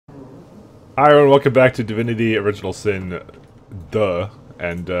Hi everyone, welcome back to Divinity Original Sin,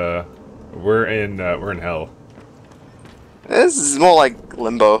 and we're in hell. This is more like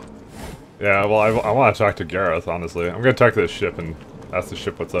limbo. Yeah, well, I want to talk to Gareth, honestly. I'm gonna talk to the ship and ask the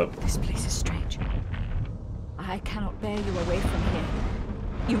ship what's up. This place is strange. I cannot bear you away from here.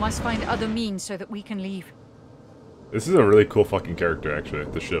 You must find other means so that we can leave. This is a really cool fucking character, actually,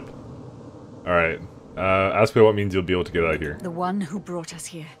 the ship. Alright, ask me what means you'll be able to get out of here. The one who brought us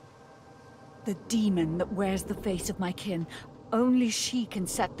here. The demon that wears the face of my kin. Only she can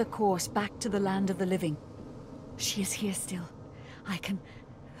set the course back to the land of the living. She is here still. I can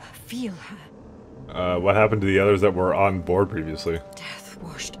feel her. What happened to the others that were on board previously? Death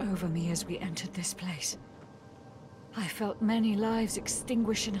washed over me as we entered this place. I felt many lives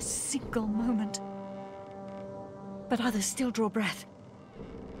extinguish in a single moment. But others still draw breath.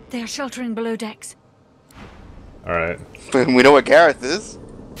 They are sheltering below decks. Alright. We know what Gareth is.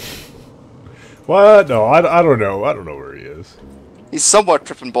 What? No, I don't know. I don't know where he is. He's somewhat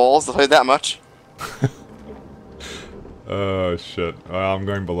tripping balls, I'll tell you that much. Oh, shit. Well, I'm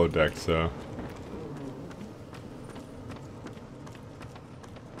going below deck, so...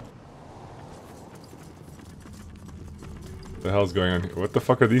 What the hell's going on here? What the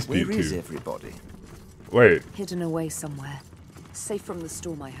fuck are these people? Where is everybody? Wait. Hidden away somewhere. Safe from the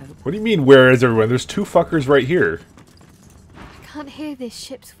storm, I hope. What do you mean, where is everyone? There's two fuckers right here. I can't hear this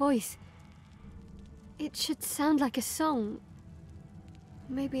ship's voice. It should sound like a song.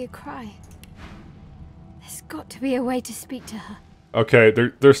 Maybe a cry. There's got to be a way to speak to her. Okay,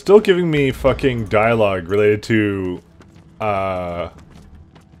 they're still giving me fucking dialogue related to, the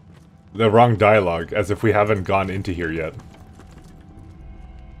wrong dialogue, as if we haven't gone into here yet.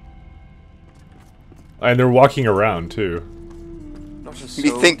 And they're walking around, too. Not a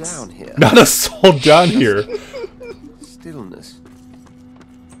soul down here. Not a soul down here! Stillness.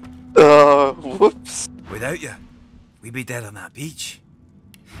 Whoops. Without you, we'd be dead on that beach.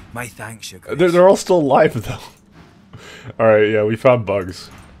 My thanks, your grace. They're all still alive, though. Alright, yeah, we found bugs.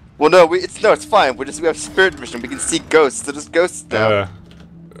 Well, no, it's fine. We have spirit vision. We can see ghosts. They're just ghosts now.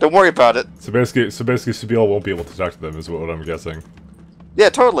 Don't worry about it. So basically, Sabile won't be able to talk to them, is what I'm guessing. Yeah,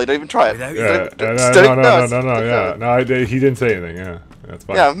 totally. Don't even try it. Without Yeah, no, he didn't say anything. Yeah, that's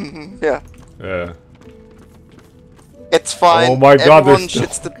fine. Yeah, Yeah. It's fine. Oh my god, they're Everyone still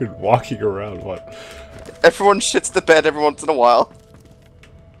shits the fucking walking around. What? everyone shits the bed every once in a while.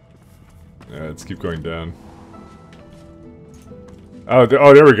 Yeah, let's keep going down. Oh,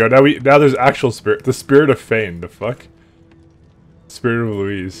 there we go. Now there's actual spirit. The spirit of Fane. The fuck? Spirit of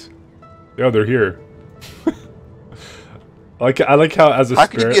Louise. Yo, they're here. I like how as a How spirit.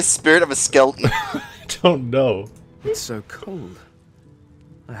 can you be a spirit of a skeleton? I don't know. It's so cold.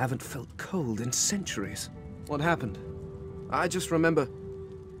 I haven't felt cold in centuries. What happened? I just remember...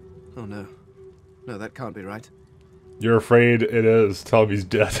 Oh no. No, that can't be right. You're afraid it is. Tell him he's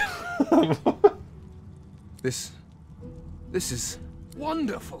dead. This is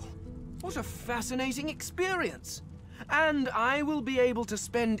wonderful. What a fascinating experience. And I will be able to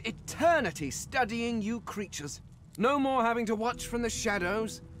spend eternity studying you creatures. No more having to watch from the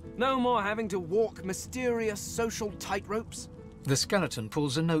shadows. No more having to walk mysterious social tightropes. The skeleton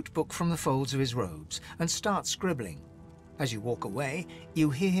pulls a notebook from the folds of his robes and starts scribbling. As you walk away, you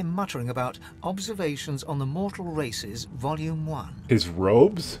hear him muttering about Observations on the Mortal Races, Volume 1. His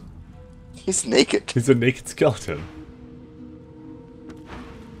robes? He's naked. He's a naked skeleton.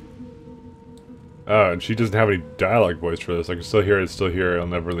 Oh, and she doesn't have any dialogue voice for this. I can still hear it. Still hear it. I'll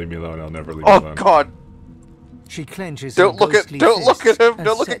never leave me alone. I'll never leave me alone. Oh God! She clenches Don't look at him! Don't look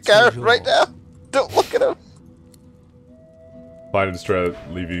at Gareth Gareth right now! Don't look at him! Fine, just try to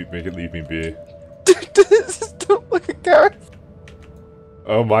make it leave me be. Don't look at Gareth!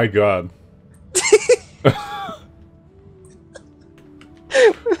 Oh my god.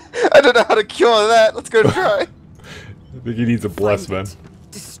 I don't know how to cure that. Let's go try. I think he needs a bless, man.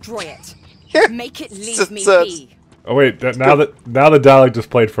 Destroy it. Yeah. Make it leave S- me s- be. Oh wait, now the dialogue just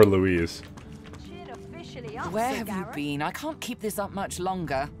played for Louise. Where have you been? I can't keep this up much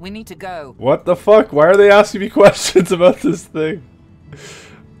longer. We need to go. What the fuck? Why are they asking me questions about this thing?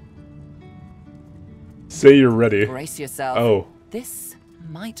 Say you're ready. Brace yourself. Oh. This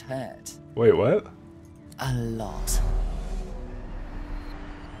might hurt. Wait, what? A lot.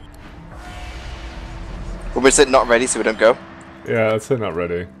 When we said not ready, so we don't go. Yeah, let's say not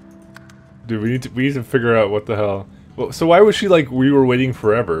ready. Dude, we need to figure out what the hell. Well, so why was she like we were waiting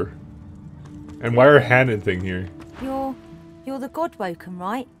forever? And why are Hannon thing here? You're the Godwoken,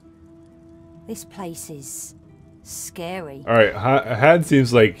 right? This place is scary. Alright, Han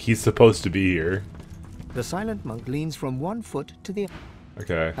seems like he's supposed to be here. The silent monk leans from one foot to the other.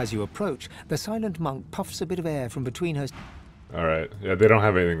 Okay. As you approach, the silent monk puffs a bit of air from between her... Alright. Yeah, they don't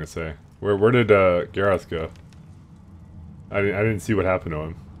have anything to say. Where did Gareth go? I didn't see what happened to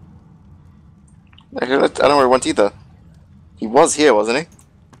him. I don't know where he went either. He was here, wasn't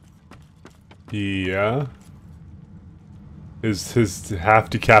he? Yeah. His half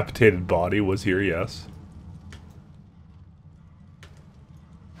decapitated body was here, yes.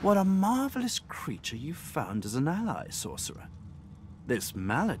 What a marvelous creature you found as an ally, sorcerer. This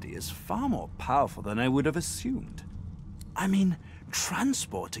malady is far more powerful than I would have assumed. I mean,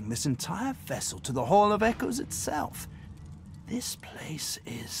 transporting this entire vessel to the Hall of Echoes itself. This place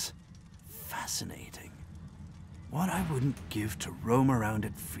is fascinating. What I wouldn't give to roam around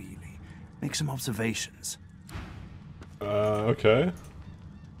it freely, make some observations. Okay.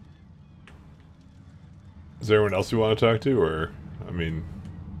 Is there anyone else you want to talk to, or, I mean,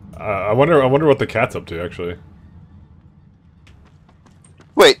 I wonder what the cat's up to, actually.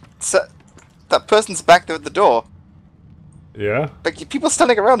 Wait, so that person's back there at the door. Yeah? Like, people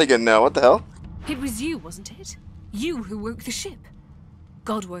standing around again now, what the hell? It was you, wasn't it? You who woke the ship.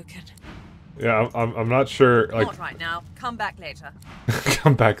 Godwoken. Yeah, I'm not sure, like... Not right now. Come back later.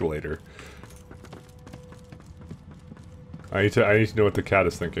 Come back later. I need to know what the cat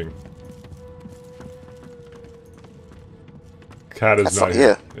is thinking. Cat is not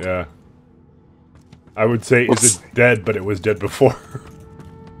here. Yeah. I would say, is it dead, but it was dead before.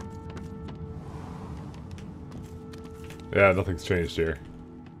 Yeah, nothing's changed here.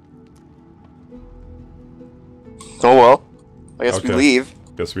 Oh well. I guess we leave.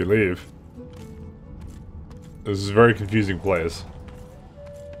 Guess we leave. This is a very confusing place.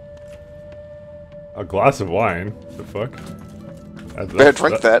 A glass of wine? The fuck? Better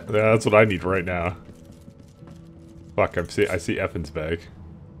drink that. Yeah, that's what I need right now. Fuck, I see Effen's bag.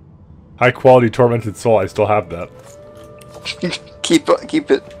 High quality tormented soul, I still have that. keep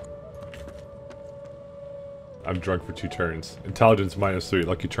it. I'm drunk for 2 turns. Intelligence -3,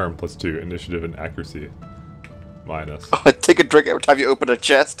 lucky charm +2, initiative and accuracy minus. Take a drink every time you open a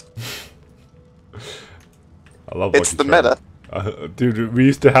chest. I love it's lucky the charm. meta. Dude, we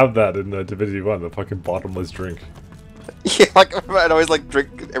used to have that in Divinity 1, the fucking bottomless drink. Yeah, like, I'd always, like,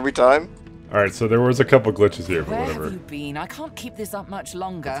 drink every time. Alright, so there was a couple glitches here, but Where whatever. have you been? I can't keep this up much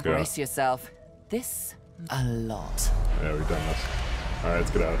longer. Brace yourself. This, a lot. Yeah, we've done this. Alright,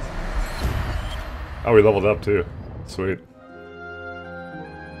 let's get out. Oh, we leveled up too. Sweet.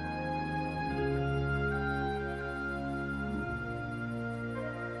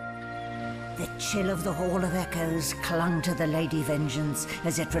 The chill of the Hall of Echoes clung to the Lady Vengeance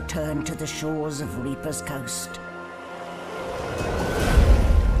as it returned to the shores of Reaper's Coast.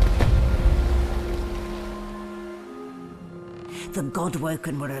 The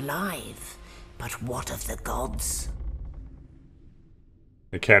Godwoken were alive, but what of the gods?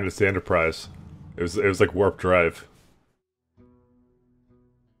 They canvassed the Enterprise. It was like warp drive.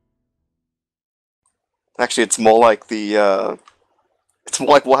 Actually, it's more like the, it's more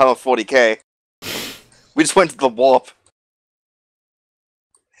like Warhammer 40k. We just went to the warp.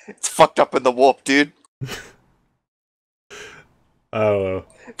 It's fucked up in the warp, dude. Oh.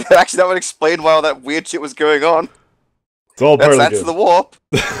 Actually, that would explain why all that weird shit was going on. It's all part of that's the warp.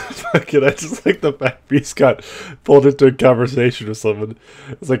 Fucking, I just like the fact Beast got pulled into a conversation with someone.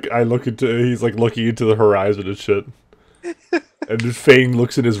 It's like he's like looking into the horizon and shit. And then Fane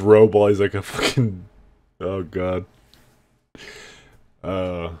looks in his robe while he's like a fucking... Oh god.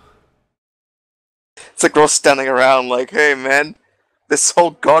 It's like we're all standing around like, hey man, this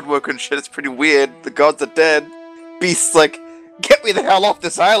whole Godwoken shit is pretty weird. The gods are dead. Beast's like, get me the hell off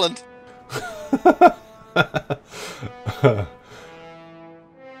this island!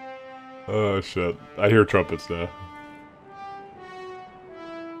 Oh shit. I hear trumpets now.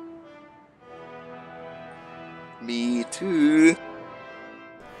 Me too.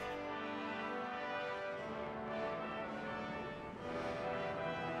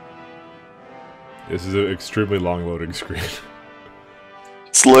 This is an extremely long loading screen.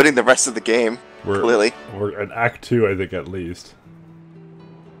 It's loading the rest of the game, clearly. We're at Act 2, I think, at least.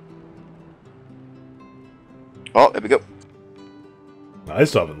 Oh, there we go. I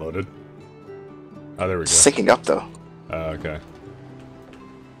still haven't loaded. Oh, there we go. Syncing up, though. Okay.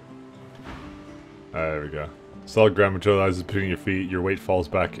 There we go. Solid ground materializes between your feet. Your weight falls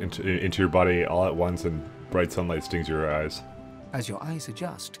back into your body all at once, and bright sunlight stings your eyes. As your eyes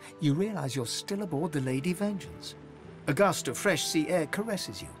adjust, you realize you're still aboard the Lady Vengeance. A gust of fresh sea air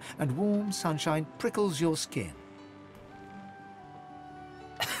caresses you, and warm sunshine prickles your skin.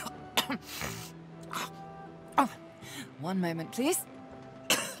 Oh, one moment, please.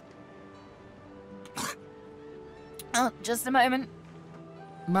 Oh, just a moment.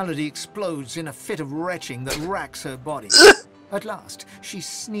 Malady explodes in a fit of retching that racks her body. At last, she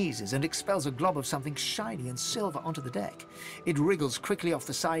sneezes and expels a glob of something shiny and silver onto the deck. It wriggles quickly off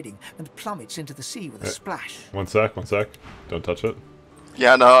the siding and plummets into the sea with a splash. One sec. Don't touch it.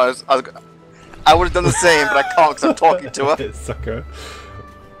 Yeah, no, I would have done the same, but I can't because I'm talking to her. Sucker.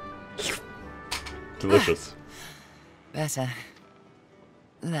 Delicious. Better.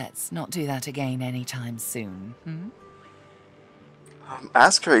 Let's not do that again anytime soon, hmm?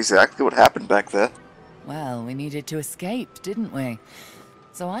 Ask her exactly what happened back there. Well, we needed to escape, didn't we?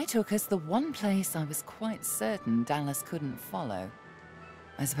 So I took us the one place I was quite certain Dallas couldn't follow.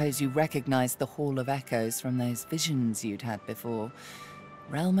 I suppose you recognized the Hall of Echoes from those visions you'd had before.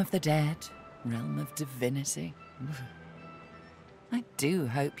 Realm of the dead, realm of divinity. I do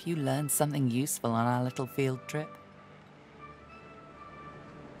hope you learned something useful on our little field trip.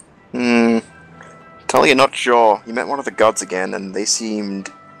 Tell you're not sure. You met one of the gods again, and they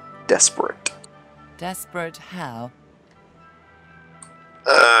seemed desperate. Desperate how?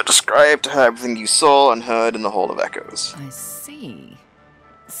 Describe to her everything you saw and heard in the Hall of Echoes. I see.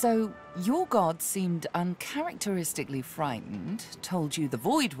 So, your god seemed uncharacteristically frightened, told you the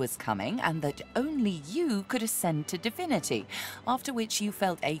void was coming, and that only you could ascend to divinity, after which you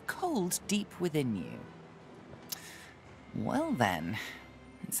felt a cold deep within you. Well then,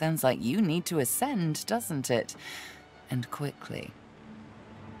 it sounds like you need to ascend, doesn't it? And quickly.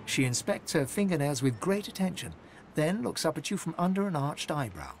 She inspects her fingernails with great attention, then looks up at you from under an arched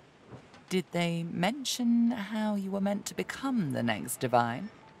eyebrow. Did they mention how you were meant to become the next divine?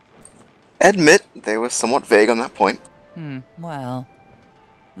 Admit they were somewhat vague on that point. Well,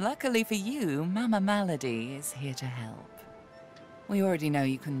 luckily for you, Mama Malady is here to help. We already know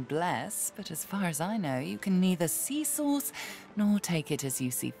you can bless, but as far as I know, you can neither see source nor take it as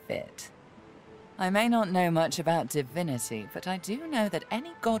you see fit. I may not know much about divinity, but I do know that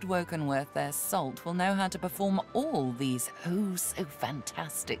any godwoken worth their salt will know how to perform all these so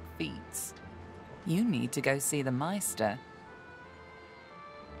fantastic feats. You need to go see the Meister.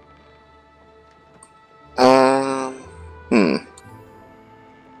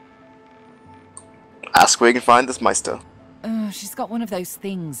 Ask where you can find this Meister. She's got one of those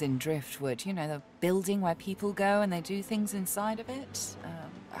things in Driftwood, you know, the building where people go and they do things inside of it.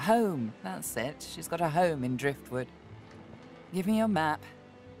 Home, that's it. She's got a home in Driftwood. Give me your map.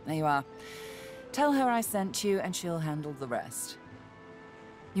 There you are. Tell her I sent you and she'll handle the rest.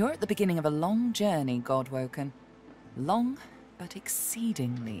 You're at the beginning of a long journey, Godwoken. Long, but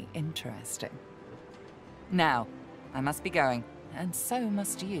exceedingly interesting. Now, I must be going, and so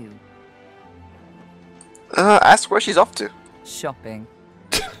must you. Ask where she's off to. Shopping.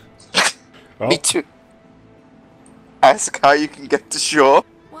 Me too. Ask how you can get to shore.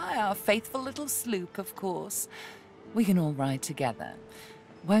 Why, our faithful little sloop, of course. We can all ride together.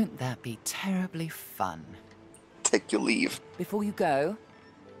 Won't that be terribly fun? Take your leave. Before you go,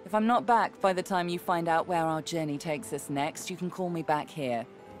 if I'm not back by the time you find out where our journey takes us next, you can call me back here.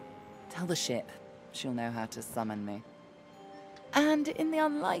 Tell the ship. She'll know how to summon me. And in the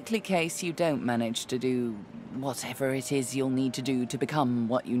unlikely case you don't manage to do whatever it is you'll need to do to become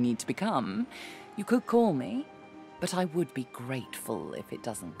what you need to become, you could call me, but I would be grateful if it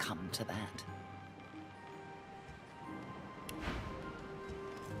doesn't come to that.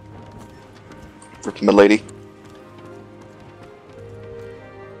 Milady.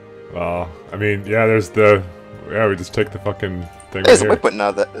 Well, I mean, yeah, there's the... Yeah, we just take the fucking thing There's right a waypoint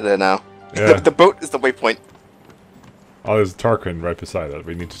now. There now. Yeah. The boat is the waypoint. Oh, there's Tarquin right beside it.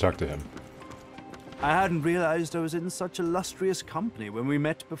 We need to talk to him. I hadn't realized I was in such illustrious company when we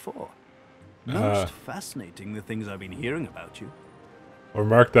met before. Most fascinating, the things I've been hearing about you.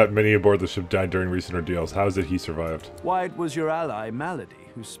 Remark that many aboard the ship died during recent ordeals. How is it he survived? Why, it was your ally, Malady,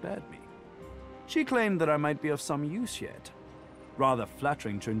 who spared me. She claimed that I might be of some use yet. Rather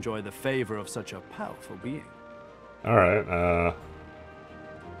flattering to enjoy the favor of such a powerful being. Alright,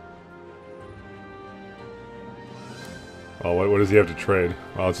 well, what does he have to trade?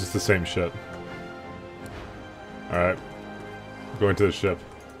 Well, it's just the same shit. Alright. Going to the ship.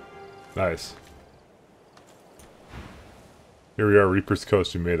 Nice. Here we are, Reaper's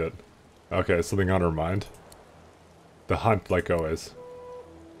Coast, you made it. Okay, something on our mind. The hunt, like always.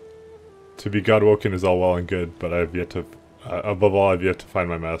 To be Godwoken is all well and good, but I have yet to... above all, I've yet to find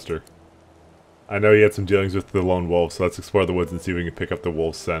my master. I know he had some dealings with the lone wolf, so let's explore the woods and see if we can pick up the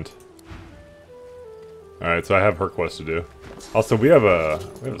wolf's scent. Alright, so I have her quest to do. Also, we have a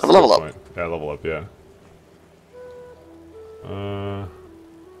level up. Point. Yeah, level up, yeah.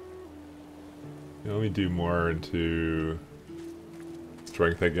 Yeah, let me do more into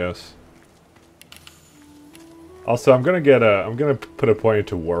strength, I guess. Also, I'm gonna put a point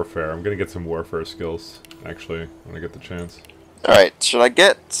into warfare. I'm gonna get some warfare skills, actually, when I get the chance. Alright, should I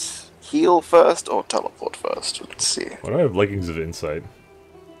get heal first or teleport first? Let's see. Why do I have leggings of insight?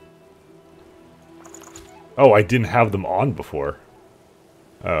 Oh, I didn't have them on before.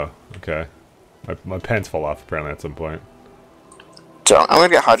 Oh, okay. My pants fall off apparently at some point. So I'm gonna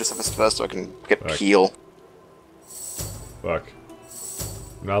get Hydra Surface first so I can get Fuck. heal. Fuck.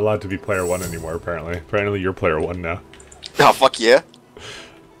 I'm not allowed to be player 1 anymore, apparently. Apparently you're player 1 now. Oh, fuck yeah.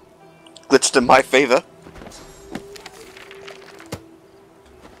 Glitched in my favor.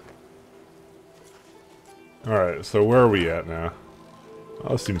 Alright, so where are we at now?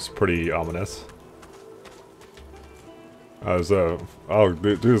 Oh, this seems pretty ominous. There's a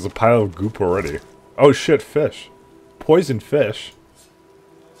pile of goop already. Oh shit, fish. Poison fish.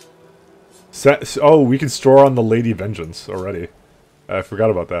 Oh, we can store on the Lady Vengeance already. I forgot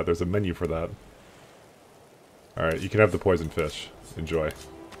about that. There's a menu for that. Alright, you can have the poison fish. Enjoy.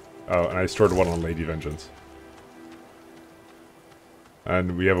 Oh, and I stored one on Lady Vengeance.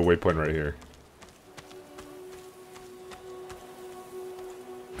 And we have a waypoint right here.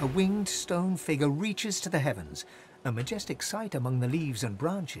 A winged stone figure reaches to the heavens, a majestic sight among the leaves and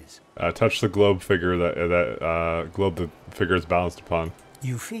branches. Touch the globe figure globe the figure is balanced upon.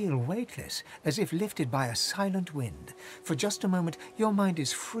 You feel weightless, as if lifted by a silent wind. For just a moment, your mind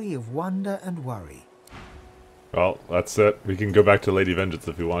is free of wonder and worry. Well, that's it. We can go back to Lady Vengeance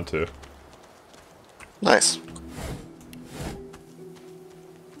if we want to. Nice.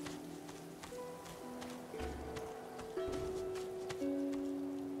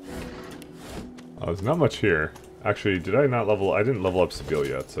 Oh, there's not much here. Actually, did I not level... I didn't level up Sibyl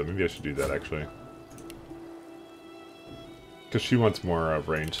yet, so maybe I should do that, actually. Because she wants more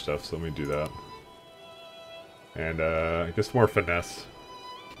range stuff, so let me do that. And, I guess more finesse.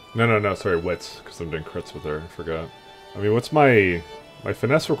 No, sorry, wits, because I'm doing crits with her, I forgot. I mean, what's my... My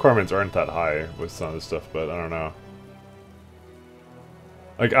finesse requirements aren't that high with some of this stuff, but I don't know.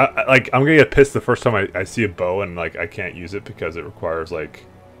 Like, I'm gonna get pissed the first time I see a bow and, like, I can't use it because it requires, like,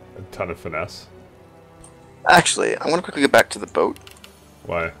 a ton of finesse. Actually, I want to quickly get back to the boat.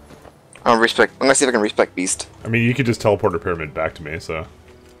 Why? I'm gonna see if I can respec Beast. I mean, you could just teleport a pyramid back to me, so...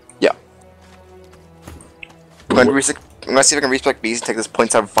 Yeah. I'm gonna see if I can respec Beast and take this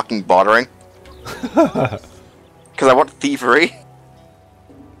points out of fucking bartering. Because I want thievery.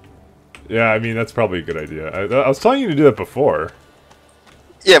 Yeah, I mean, that's probably a good idea. I was telling you to do that before.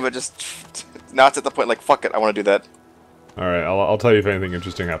 Yeah, but just... Now it's at the point, like, fuck it, I want to do that. Alright, I'll tell you if anything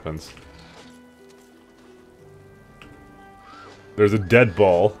interesting happens. There's a dead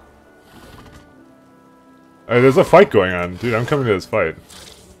ball. There's a fight going on. Dude, I'm coming to this fight.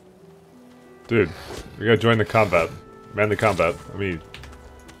 Dude, we gotta join the combat. Man the combat. I mean...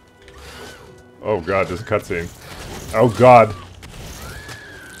 Oh god, there's a cutscene. Oh god.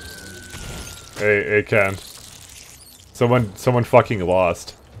 Hey, Ken. Someone fucking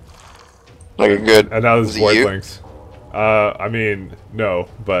lost. Like a good... And now there's Was it void you? links. I mean, no,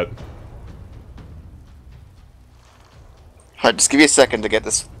 but... Alright, just give me a second to get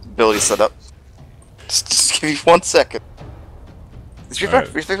this ability set up. Just give me 1 second. This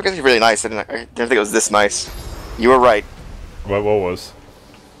respect is really nice. I didn't think it was this nice. You were right. What was?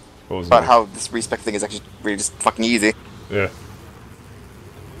 What was About nice? how this respec thing is actually really just fucking easy. Yeah.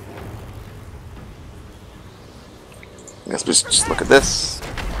 Let's just look at this.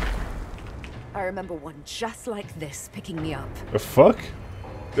 I remember one just like this picking me up. The fuck?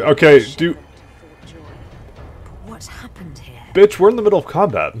 Okay, do... What happened here? Bitch, we're in the middle of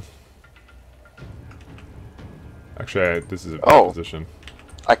combat. Actually, this is a bad position.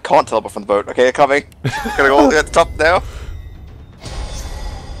 I can't teleport from the boat. Okay, coming. Gonna go all the way at the top now.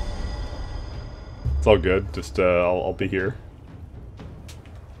 It's all good. Just, I'll be here.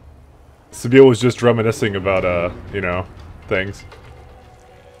 Sabine was just reminiscing about, you know, things.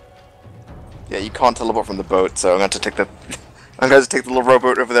 Yeah, you can't teleport from the boat, so I'm going to take the... I'm going to take the little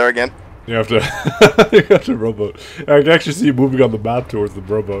rowboat over there again. You have to... you have to rowboat. I can actually see you moving on the map towards the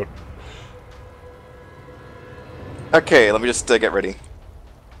rowboat. Okay, let me just get ready.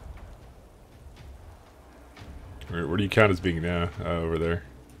 Where do you count as being now? Over there.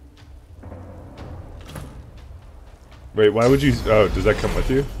 Wait, why would you... Oh, does that come with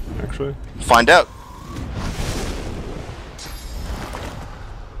you, actually? Find out.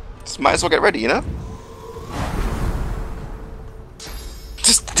 Just might as well get ready, you know?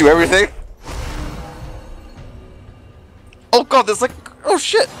 Just do everything. Oh god, there's like... Oh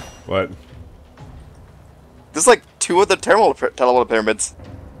shit! What? There's like 2 of the teleport pyramids.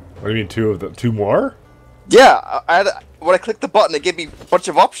 What do you mean 2 of them? 2 more? Yeah, when I clicked the button, it gave me a bunch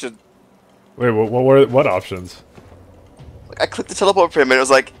of options. Wait, what options? I clicked the teleport for him, and it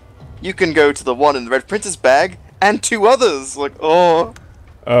was like, you can go to the one in the Red Princess bag and 2 others. Like, oh.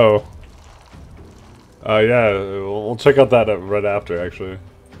 Oh. Yeah, we'll check out that right after, actually.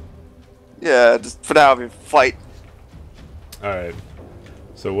 Yeah, just for now, fight. Alright.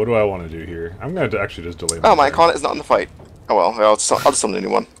 So what do I want to do here? I'm going to actually just delay Oh, my turn. icon is not in the fight. Oh well, I'll just summon a new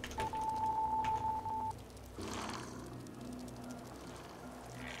one.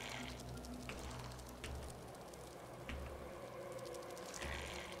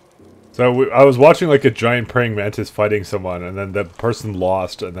 So I was watching like a giant praying mantis fighting someone, and then that person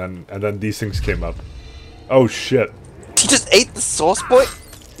lost, and then these things came up. Oh shit! He just ate the sauce boy.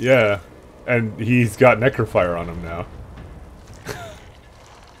 Yeah, and he's got necrofire on him now.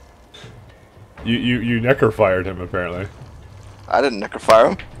 you necrofired him apparently. I didn't necrofire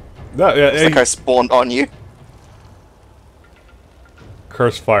him. No, yeah, it's like I spawned on you.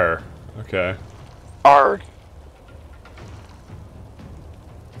 Curse fire. Okay. Arg.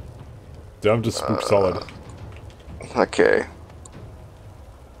 Dude, I'm just spook solid. Okay.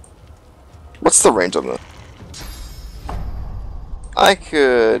 What's the range on this? I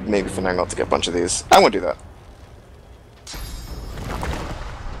could maybe finagle to get a bunch of these. I'm gonna do that.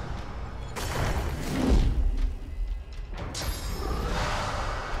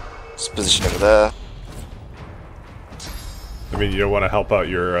 Just position over there. I mean, you don't want to help out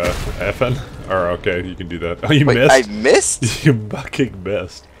your FN? Or okay, you can do that. Oh, you Wait, missed? I missed? You fucking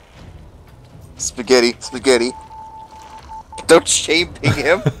missed. Spaghetti, spaghetti. Don't shame ping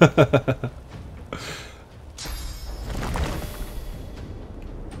him.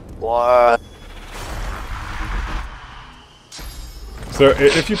 What? So,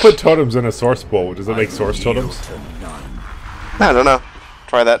 if you put totems in a source bowl, does it make source totems? I don't know.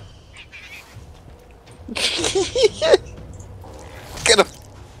 Try that. Get him!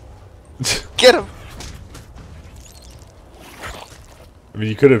 Get him! I mean,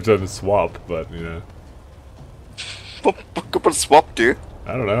 you could have done a swap, but, you know. What could a swap do?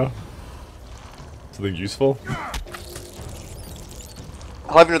 I don't know. Something useful?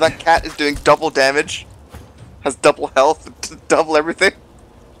 I'll have you know that cat is doing double damage. Has double health, double everything.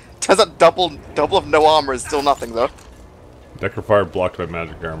 Turns out double of no armor is still nothing, though. Necrofire blocked by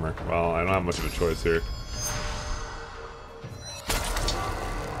magic armor. Well, I don't have much of a choice here.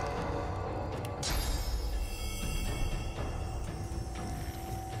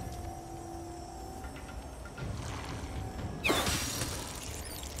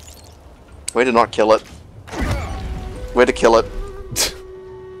 Way to not kill it. Way to kill it.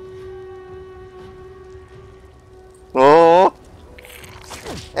 Oh!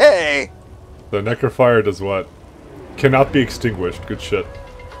 Hey! The necrofire does what? Cannot be extinguished. Good shit.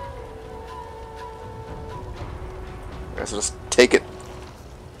 Okay, so just take it.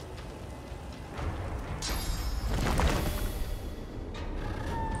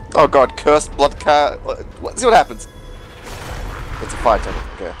 Oh god, cursed blood cat. Let's see what happens. It's a fire totem.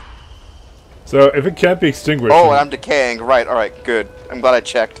 Okay. So, if it can't be extinguished... Oh, and I'm decaying. Right, alright, good. I'm glad I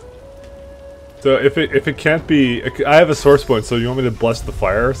checked. So, if it can't be... I have a source point, so you want me to bless the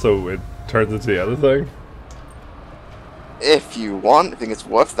fire so it turns into the other thing? If you want, I think it's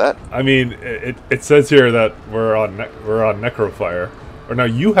worth that. I mean, it says here that we're on necrofire. Or no,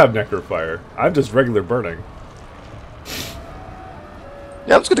 you have necrofire. I'm just regular burning.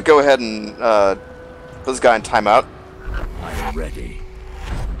 Yeah, I'm just gonna go ahead and put this guy in timeout. I'm ready.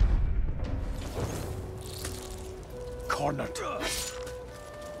 Cornered.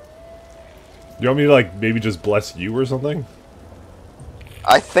 You want me to, like, maybe just bless you or something?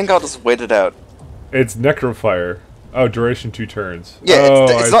 I think I'll just wait it out. It's necrofire. Oh, duration 2 turns. Yeah, oh,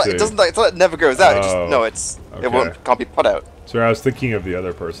 it's not. It doesn't. It's not. It never goes out. It just no. Okay. It can't be put out. So I was thinking of the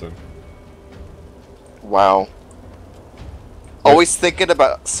other person. Wow. Always thinking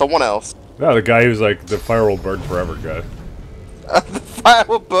about someone else. No, the guy who's like the fire will burn forever guy. The fire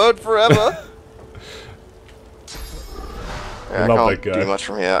will burn forever. Yeah, I love can't that guy. do much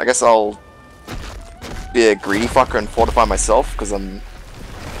from here. I guess I'll be a greedy fucker and fortify myself because I'm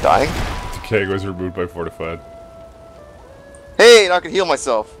dying. Decay was removed by fortified. Hey, now I can heal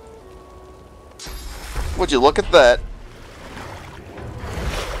myself. Would you look at that?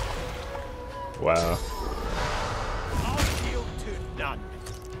 Wow.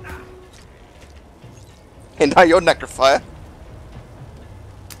 Hey, now you're necrofire.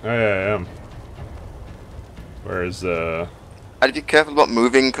 Oh, yeah, I am. Whereas, I'd be careful about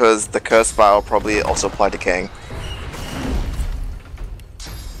moving because the curse fire will probably also apply decaying.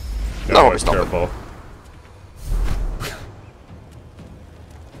 no, it's not. careful.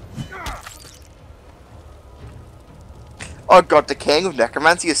 Oh god, decaying with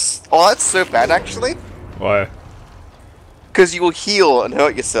necromancy is... Oh, that's so bad, actually. Why? Because you will heal and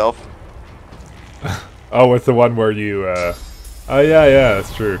hurt yourself. Oh, it's the one where you, Oh, yeah,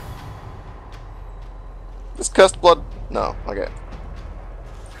 that's true. This cursed blood... No, okay.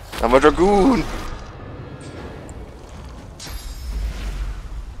 I'm a dragoon!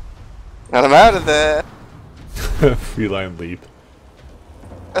 And I'm out of there! Feline leap.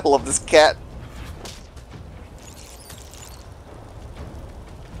 I love this cat.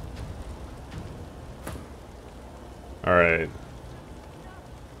 Alright.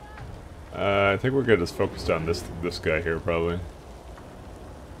 I think we're good. Just focused on this guy here, probably.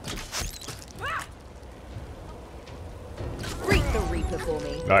 Greet the Reaper for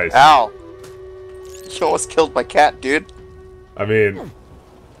me. Nice. Ow! You almost killed my cat, dude. I mean,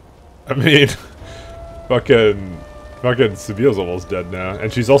 fucking Sabia's almost dead now,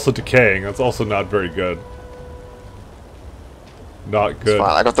 and she's also decaying. That's also not very good. Not good. It's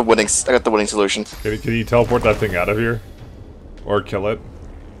fine. I got the winning solution. Can you teleport that thing out of here, or kill it?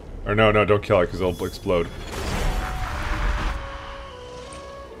 Or no, don't kill it because it'll explode.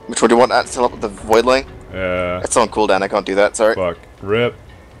 Which one do you want? Fill up with the Voidling? Yeah. It's on cooldown. I can't do that. Sorry. Fuck. Rip.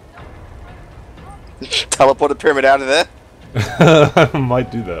 Teleport the pyramid out of there. I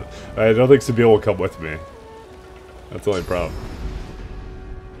might do that. I don't think Sabia will come with me. That's the only problem.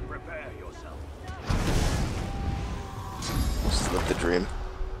 Prepare yourself. Just live the dream.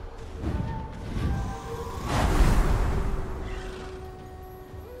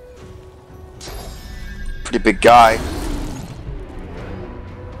 Pretty big guy.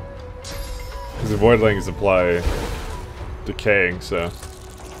 Because the Voidlings apply decaying, so...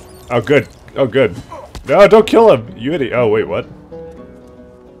 Oh, good. Oh, good. No, don't kill him! You idiot. Oh, wait, what?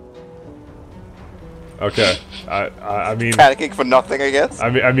 Okay. I mean... Panicking for nothing, I guess? I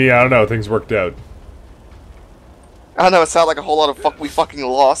mean, I don't know. Things worked out. I don't know, it sounded like a whole lot of we fucking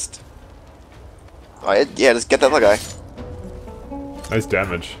lost. Oh, yeah, just get that other guy. Nice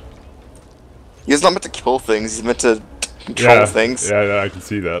damage. He's not meant to kill things, he's meant to control things. Yeah, I can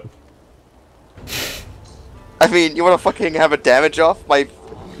see that. I mean, you wanna fucking have a damage off? My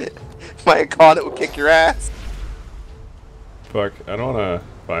incarnate will kick your ass. Fuck, I don't wanna...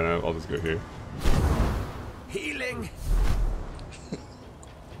 Fine, I'll just go here. Healing.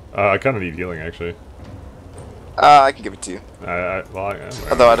 I kinda need healing, actually. I can give it to you.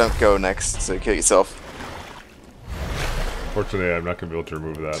 Although I don't go next, so kill yourself. Fortunately, I'm not gonna be able to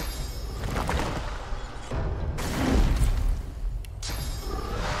remove that.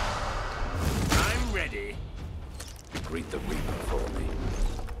 I'm ready. Greet the Reaper for me.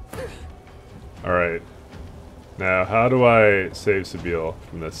 Alright. Now, how do I save Sabile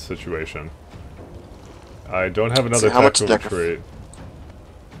from this situation? I don't have another tactical retreat.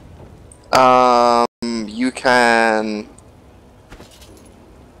 You can...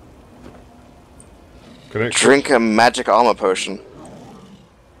 drink a magic armor potion.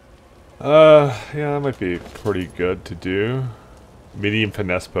 Yeah, that might be pretty good to do. Medium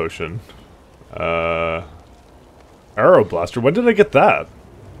finesse potion. Arrow blaster. When did I get that?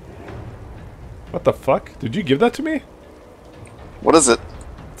 What the fuck? Did you give that to me? What is it?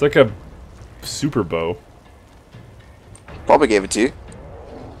 It's like a super bow. Probably gave it to you.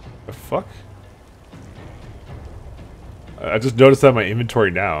 The fuck? I just noticed that in my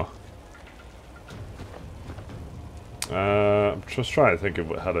inventory now. I'm just trying to think of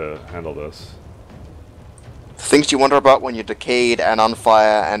how to handle this. Things you wonder about when you're decayed and on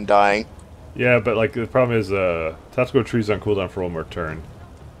fire and dying. Yeah, but like the problem is, tactical trees on cooldown for one more turn.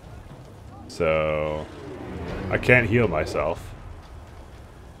 So I can't heal myself.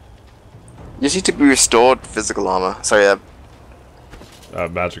 You just need to be restored physical armor. Sorry,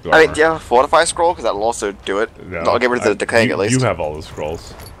 magical armor. I mean, do you have a fortify scroll? Because that'll also do it. No, I'll get rid of the decaying at least. You have all the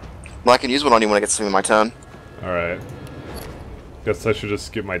scrolls. Well, I can use one on you when I get something in my turn. Alright. Guess I should just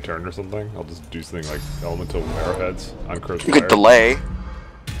skip my turn or something. I'll just do something like elemental arrowheads on cursed You fire. could delay.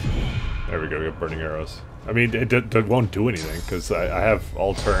 There we go, get burning arrows. I mean, it won't do anything, because I have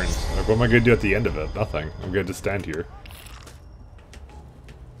all turns. Like, what am I going to do at the end of it? Nothing. I'm going to just stand here.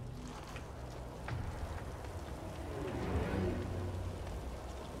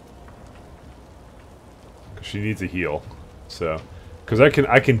 She needs a heal, so... Because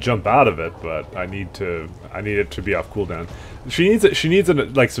I can jump out of it, but I need it to be off cooldown. She needs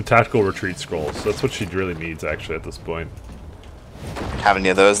like some tactical retreat scrolls. That's what she really needs actually at this point. Have any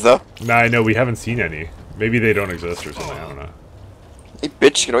of those though? Nah, I know we haven't seen any. Maybe they don't exist or something. I don't know. Hey,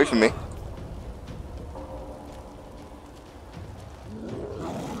 bitch, get away from me!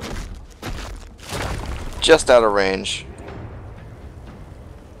 Just out of range.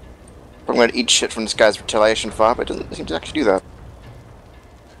 I'm going to eat shit from this guy's retaliation fire, but it doesn't seem to actually do that.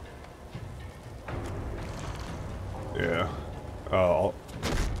 Yeah.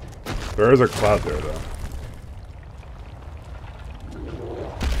 There is a cloud there, though.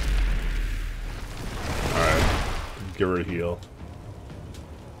 Alright. Give her a heal.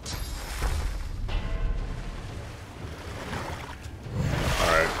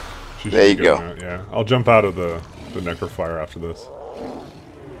 Alright. There you go. Now. Yeah. I'll jump out of the necrofire after this.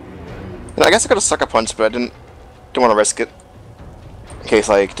 And I guess I could have sucker punched, but I didn't want to risk it. In case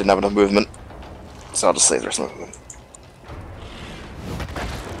I didn't have enough movement. So I'll just save the rest of my movement.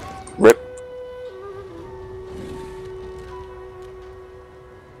 Rip.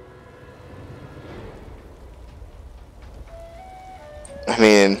 I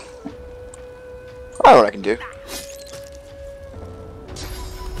mean, I don't know what I can do.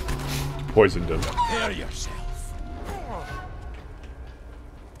 Poisoned him. Prepare yourself.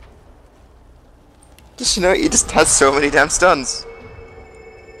 Just, you know, he just has so many damn stuns.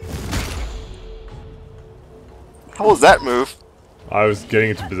 How was that move? I was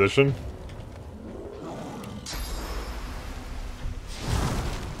getting into position.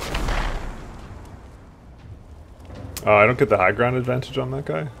 I don't get the high ground advantage on that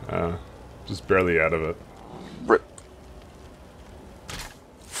guy. Just barely out of it. Rip.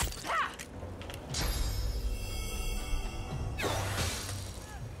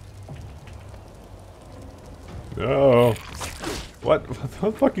 No. What? What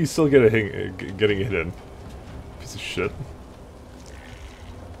the fuck are you still getting hit in? Piece of shit.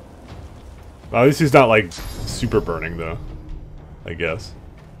 Well, at least he's not like super burning though. I guess.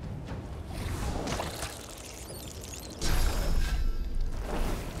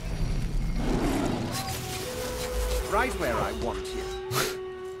 Right where I want you.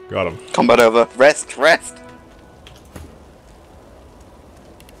 Got him. Combat over. Rest, rest.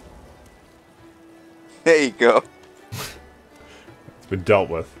 There you go. It's been dealt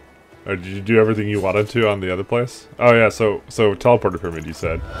with. Did you do everything you wanted to on the other place? Oh yeah, so teleporter pyramid you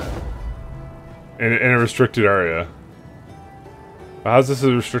said. In a restricted area. How's this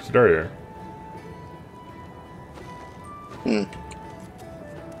a restricted area?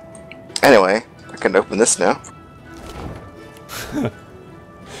 Anyway, I can open this now.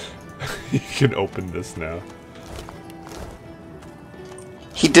 You can open this now.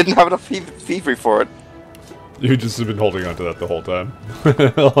 He didn't have enough thievery for it. You just have been holding on to that the whole time.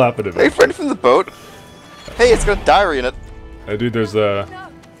 It'll happen to me. Hey, friend from the boat. Hey, it's got a diary in it. Hey, dude, there's a.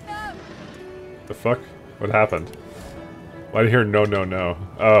 The fuck? What happened? Why did I hear no, no, no?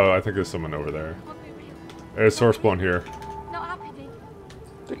 Oh, I think there's someone over there. There's source bone here.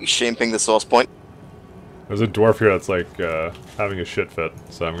 Are you shaping the source point? There's a dwarf here that's like having a shit fit,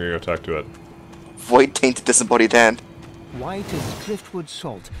 so I'm gonna go talk to it. Void tainted disembodied hand. White as driftwood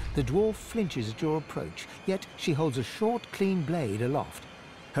salt, the dwarf flinches at your approach, yet she holds a short, clean blade aloft.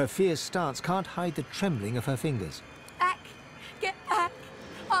 Her fierce stance can't hide the trembling of her fingers. Back! Get back!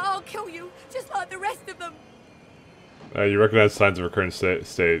 I'll kill you, just like the rest of them! You recognize signs of her current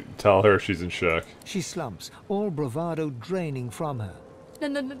state. Tell her she's in shock. She slumps, all bravado draining from her.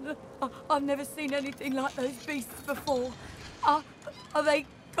 No. I've never seen anything like those beasts before. Are they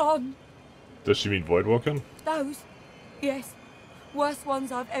gone? Does she mean Voidwoken? Those? Yes. Worst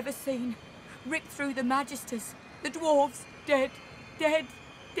ones I've ever seen. Ripped through the Magisters. The dwarves. Dead. Dead.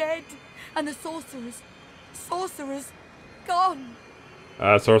 Dead. And the sorcerers. Sorcerers. Gone.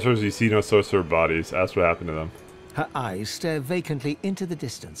 Sorcerers, you see no sorcerer bodies. Ask what happened to them. Her eyes stare vacantly into the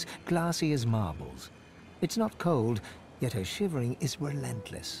distance, glassy as marbles. It's not cold, yet her shivering is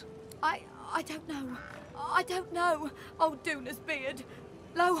relentless. I don't know. I don't know. Old Duna's beard.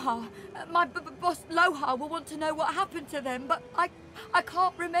 Lohar. My boss Lohar will want to know what happened to them, but I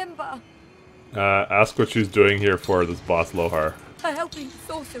can't remember. Ask what she's doing here for this boss Lohar. Helping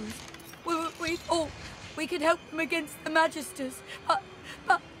sorcerers. We thought we could help them against the Magisters, but...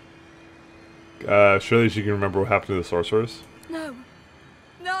 Surely she can remember what happened to the sorcerers? No,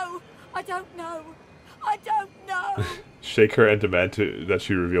 I don't know. I don't know. Shake her and demand that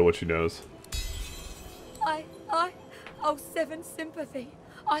she reveal what she knows. Oh, Seven Sympathy.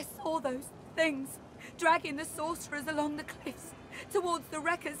 I saw those things, dragging the sorcerers along the cliffs, towards the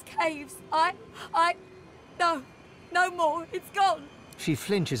Wreckers' caves. No more, it's gone. She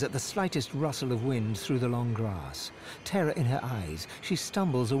flinches at the slightest rustle of wind through the long grass. Terror in her eyes, she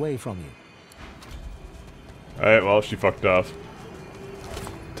stumbles away from you. Alright, well, she fucked off.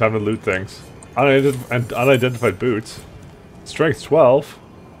 Time to loot things. Unidentified boots. Strength 12.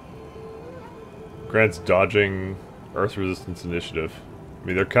 Grants dodging, earth resistance initiative. I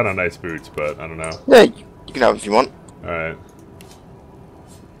mean, they're kind of nice boots, but I don't know. Yeah, you can have them if you want. Alright.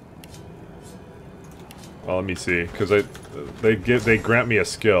 Well, let me see, because they grant me a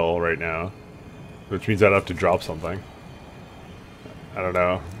skill right now, which means I'd have to drop something. I don't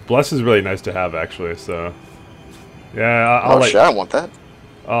know. Bless is really nice to have, actually, so... Yeah, I'll oh shit, I want that.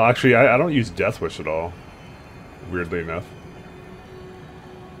 Actually, I don't use Death Wish at all. Weirdly enough.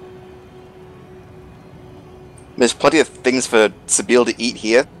 There's plenty of things for Sabine to eat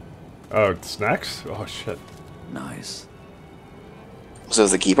here. Oh, snacks? Oh, shit. Nice. So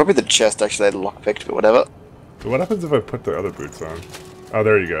there's the key. Probably the chest, actually, I had lockpicked, but whatever. So what happens if I put the other boots on? Oh,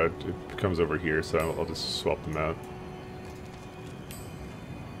 there you go. It comes over here, so I'll just swap them out.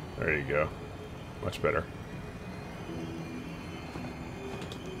 There you go. Much better.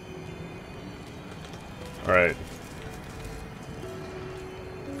 Alright.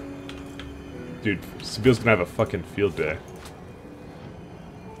 Dude, Sabile's gonna have a fucking field day.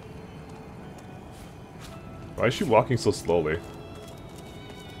 Why is she walking so slowly?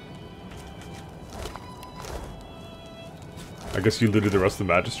 I guess you looted the rest of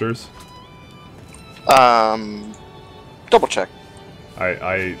the Magisters? Double check.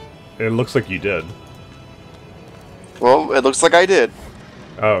 It looks like you did. Well, it looks like I did.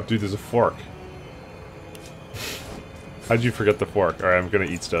 Oh, dude, there's a fork. How'd you forget the fork? Alright, I'm gonna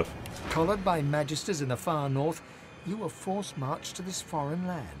eat stuff. Collared by Magisters in the far north, you were forced marched to this foreign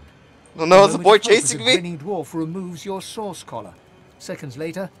land. Oh no, there's a boy chasing me! The grinning dwarf removes your source collar. Seconds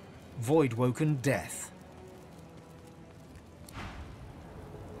later, void-woken death.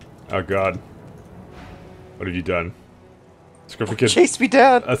 Oh god. What have you done? Scruffy kid chased me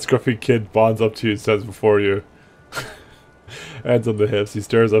down! A scruffy kid bonds up to you and stands before you. Hands on the hips, he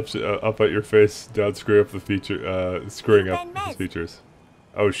stares up at your face, down screwing up the feature screwing up his features.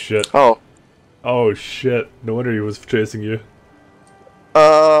 Oh shit. Oh. Oh shit. No wonder he was chasing you.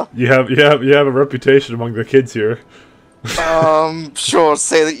 You have a reputation among the kids here. Sure,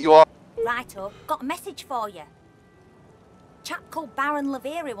 say that you are. Righto, got a message for you. Chap called Baron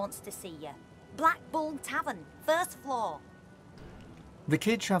Laveri wants to see you. Black Bull Tavern, first floor. The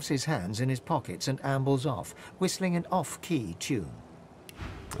kid shoves his hands in his pockets and ambles off, whistling an off-key tune.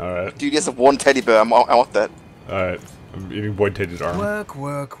 Alright. Dude, yes, one teddy bear. I want that. Alright. I'm eating void-tainted armor. Work,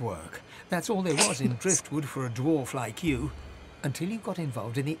 work, work. That's all there was in Driftwood for a dwarf like you. Until you got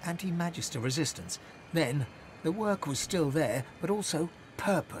involved in the anti-magister resistance. Then, the work was still there, but also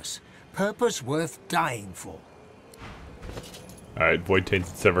purpose. Purpose worth dying for. Alright,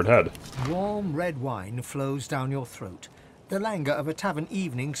 void-tainted severed head. Warm red wine flows down your throat. The languor of a tavern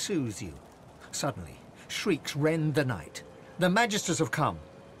evening soothes you. Suddenly, shrieks rend the night. The Magisters have come.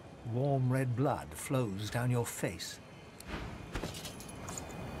 Warm red blood flows down your face.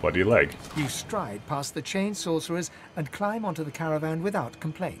 Bloody leg. You stride past the chained sorcerers and climb onto the caravan without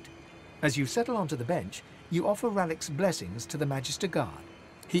complaint. As you settle onto the bench, you offer Ralik's blessings to the Magister Guard.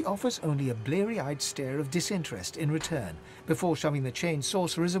 He offers only a bleary-eyed stare of disinterest in return, before shoving the chained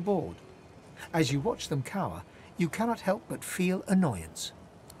sorcerers aboard. As you watch them cower, you cannot help but feel annoyance.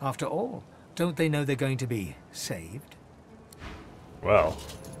 After all, don't they know they're going to be saved? Well,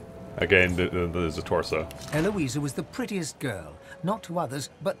 again, there's a torso. Eloisa was the prettiest girl, not to others,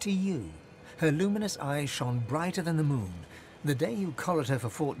 but to you. Her luminous eyes shone brighter than the moon. The day you collared her for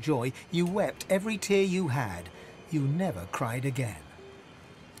Fort Joy, you wept every tear you had. You never cried again.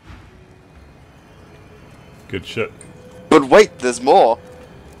 Good shit. But wait, there's more.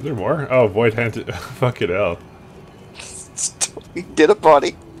 Is there more? Oh, void-tainted. Fucking hell. We did a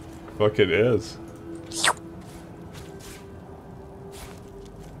body. Fuck it is.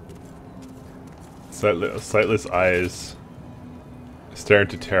 Sightless eyes stare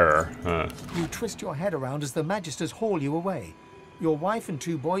into terror, huh? You twist your head around as the Magisters haul you away. Your wife and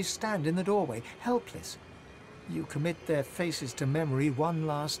two boys stand in the doorway, helpless. You commit their faces to memory one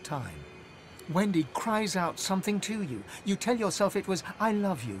last time. Wendy cries out something to you. You tell yourself it was, "I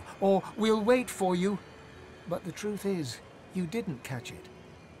love you," or "We'll wait for you." But the truth is, you didn't catch it.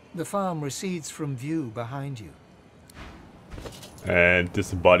 The farm recedes from view behind you. And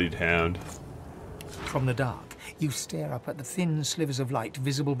disembodied hand. From the dark, you stare up at the thin slivers of light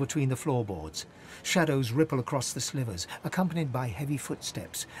visible between the floorboards. Shadows ripple across the slivers, accompanied by heavy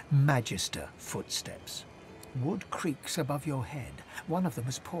footsteps, Magister footsteps. Wood creaks above your head. One of them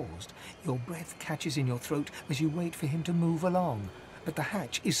has paused. Your breath catches in your throat as you wait for him to move along. But the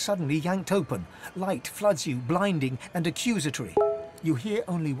hatch is suddenly yanked open. Light floods you, blinding and accusatory. You hear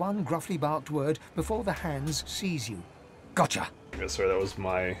only one gruffly barked word before the hands seize you. Gotcha! Yeah, sorry, that was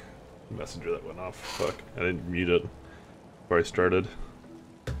my messenger that went off. Fuck, I didn't mute it before I started.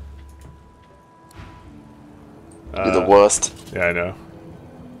 You're the worst. Yeah, I know.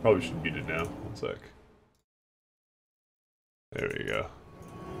 Probably should mute it now. One sec. There we go.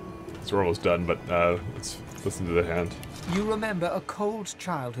 So we're almost done, but let's listen to the hand. You remember a cold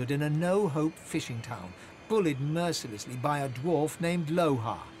childhood in a no-hope fishing town, bullied mercilessly by a dwarf named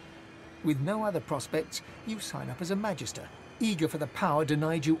Lohar. With no other prospects, you sign up as a magister, eager for the power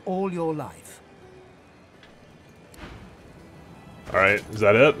denied you all your life. Alright, is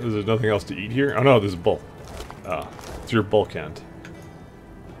that it? Is there nothing else to eat here? Oh no, there's a bull. It's your bull cant.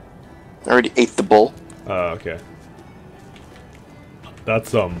 I already ate the bull. Oh, okay.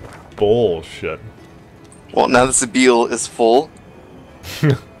 That's some bullshit. Well, now that Zabeel is full,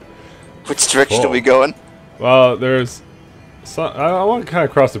 which direction are we going? Well, there's... I want to kind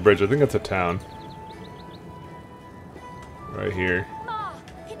of cross the bridge. I think that's a town. Right here. Ma,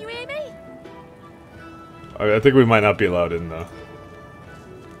 can you hear me? I think we might not be allowed in, though.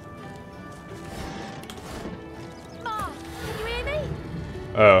 Ma, can you hear me?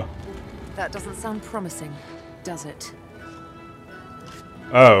 Oh. That doesn't sound promising, does it?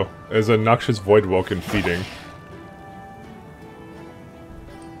 Oh, there's a noxious void-woken feeding.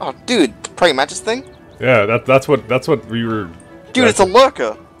 Oh, dude, the praying mantis thing? Yeah, that's what we were... Dude, it's a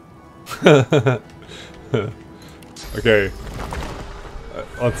lurker! Okay.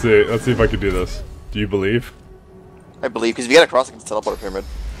 Let's see if I can do this. Do you believe? I believe, because if you get across, I can teleport a pyramid.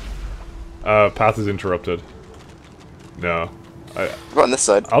 Path is interrupted. No. What on this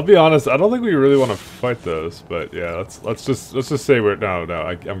side? I'll be honest, I don't think we really want to fight those, but yeah, let's just say we're... No,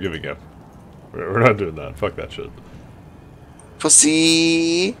 I'm giving up. We're not doing that. Fuck that shit.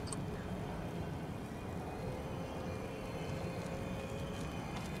 Pussy!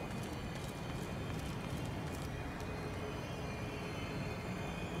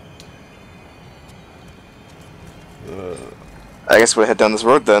 I guess we'll head down this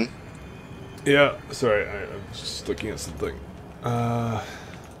road then. Yeah, sorry, I'm just looking at something.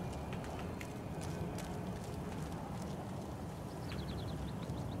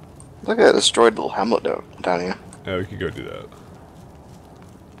 Look at that destroyed little hamlet down here. Yeah, we could go do that.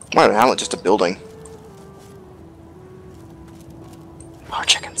 Why a hamlet? Just a building. More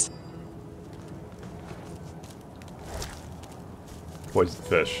chickens. Poison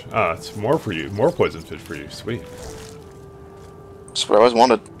fish. Ah, it's more for you. More poison fish for you. Sweet. That's what I always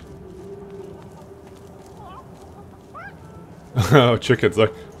wanted. Oh, chickens,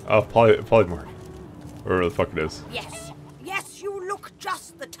 look. Oh, polymorph. Whatever the fuck it is. Yes. Yes, you look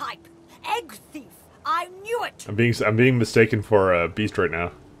just the type. Egg thief. I knew it. I'm being mistaken for a beast right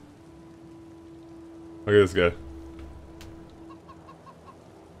now. Look at this guy.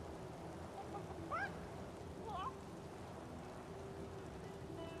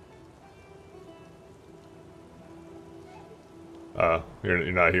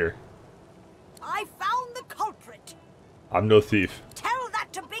 You're not here. I found the culprit. I'm no thief. Tell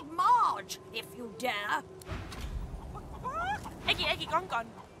that to Big Marge, if you dare. Eggy gone.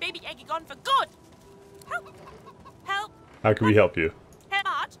 Baby Eggy gone for good. Help. Help. How can we help you? Hey,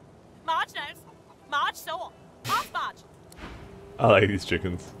 Marge. Marge knows. Marge saw. Ask Marge. I like these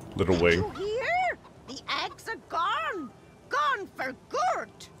chickens. Little wing. You hear? The eggs are gone. Gone for good.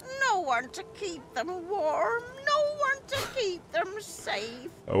 No one to keep them warm. No one to keep them safe.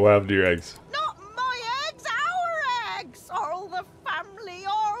 Oh, what happened to your eggs? Not my eggs, our eggs. All the family,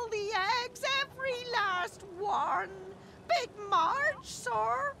 all the eggs, every last one. Big Marge,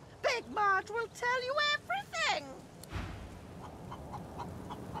 sir. Big Marge will tell you everything.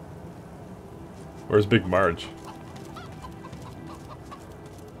 Where's Big Marge?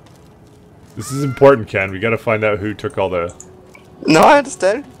 This is important, Ken. We gotta find out who took all the... No, I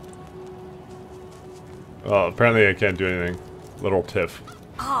understand. Oh, apparently I can't do anything. Little tiff.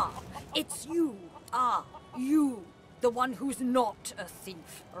 Ah, it's you. Ah, you. The one who's not a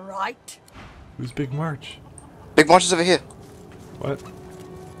thief, right? Who's Big Marge? Big Marge is over here. What?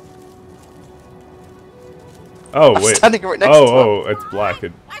 Oh, I'm wait. standing right next to him. It's black.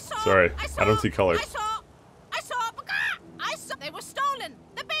 Sorry, I don't see color. I saw. They were stolen.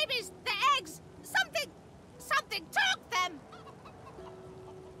 The babies, the eggs. Something took them.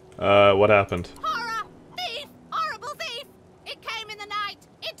 What happened? Horror! Thief! Horrible thief! It came in the night.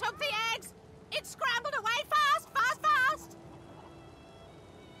 It took the eggs. It scrambled away fast.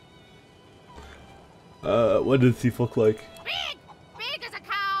 What did the thief look like? Big as a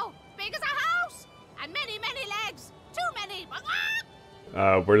cow. Big as a house. And many legs. Too many.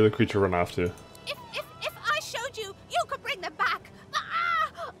 Where did the creature run off to? If I showed you, you could bring them back.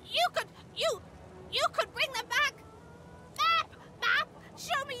 You could bring them back. Map.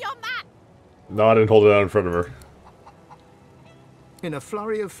 Show me your map. No, I didn't hold it out in front of her. In a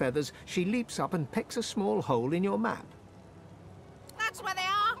flurry of feathers, she leaps up and pecks a small hole in your map. That's where they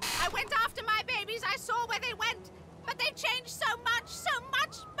are. I went after my babies. I saw where they went. But they changed so much.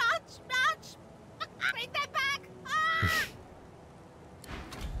 Bring them back.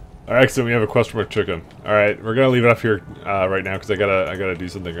 Alright, so we have a question mark chicken. Alright, we're gonna leave it up here right now because I gotta do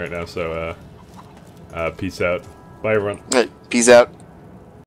something right now, so peace out. Bye everyone. Peace out.